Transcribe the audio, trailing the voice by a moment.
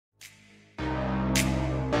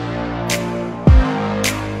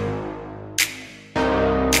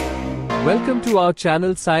Welcome to our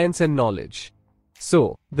channel Science and Knowledge.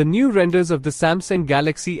 So, the new renders of the Samsung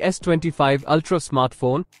Galaxy S25 Ultra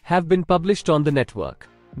smartphone have been published on the network.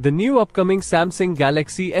 The new upcoming Samsung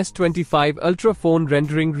Galaxy S25 Ultra phone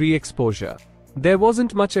rendering re-exposure. There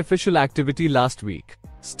wasn't much official activity last week.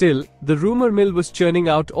 Still, the rumor mill was churning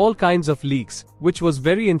out all kinds of leaks, which was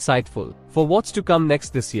very insightful for what's to come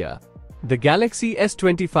next this year. The Galaxy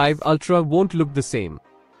S25 Ultra won't look the same.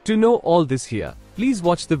 To know all this here, please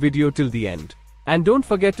watch the video till the end. And don't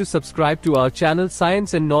forget to subscribe to our channel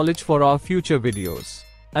Science and Knowledge for our future videos.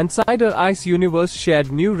 Insider Ice Universe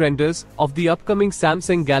shared new renders of the upcoming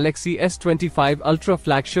Samsung Galaxy S25 Ultra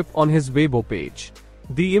flagship on his Weibo page.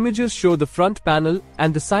 The images show the front panel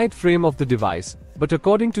and the side frame of the device, but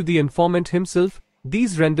according to the informant himself,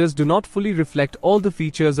 these renders do not fully reflect all the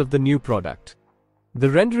features of the new product. The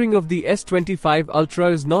rendering of the S25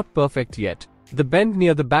 Ultra is not perfect yet. The bend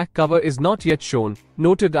near the back cover is not yet shown,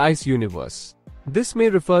 noted Ice Universe. This may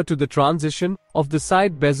refer to the transition of the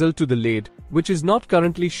side bezel to the lid, which is not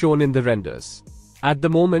currently shown in the renders. At the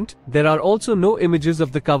moment, there are also no images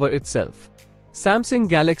of the cover itself. Samsung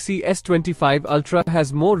Galaxy S25 Ultra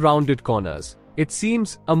has more rounded corners. It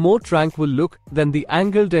seems a more tranquil look than the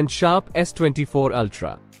angled and sharp S24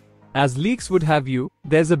 Ultra. As leaks would have you,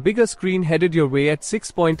 there's a bigger screen headed your way at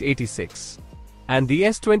 6.86. And the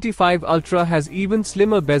S25 Ultra has even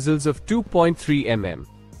slimmer bezels of 2.3 mm.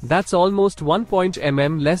 That's almost 1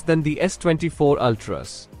 mm less than the S24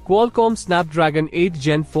 Ultras. Qualcomm Snapdragon 8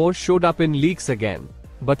 Gen 4 showed up in leaks again.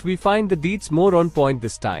 But we find the deets more on point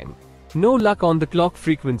this time. No luck on the clock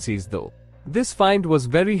frequencies though. This find was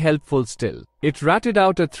very helpful still. It ratted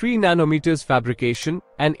out a 3nm fabrication,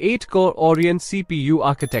 an 8-core Oryon CPU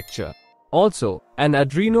architecture. Also, an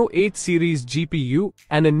Adreno 8 series GPU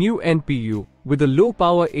and a new NPU with a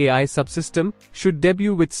low-power AI subsystem should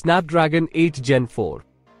debut with Snapdragon 8 Gen 4.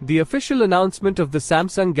 The official announcement of the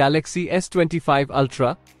Samsung Galaxy S25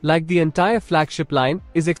 Ultra, like the entire flagship line,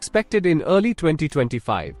 is expected in early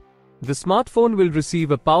 2025. The smartphone will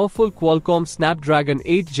receive a powerful Qualcomm Snapdragon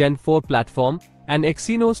 8 Gen 4 platform, an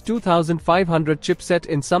Exynos 2500 chipset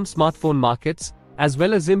in some smartphone markets, as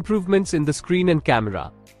well as improvements in the screen and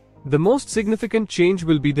camera. The most significant change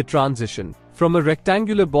will be the transition from a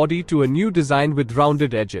rectangular body to a new design with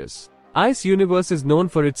rounded edges. Ice Universe is known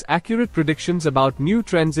for its accurate predictions about new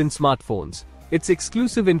trends in smartphones. Its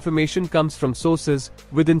exclusive information comes from sources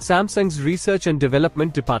within Samsung's research and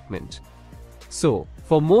development department. So,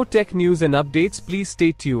 for more tech news and updates, please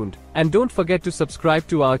stay tuned, and don't forget to subscribe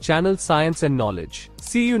to our channel Science and Knowledge.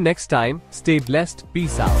 See you next time, stay blessed,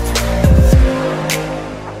 peace out.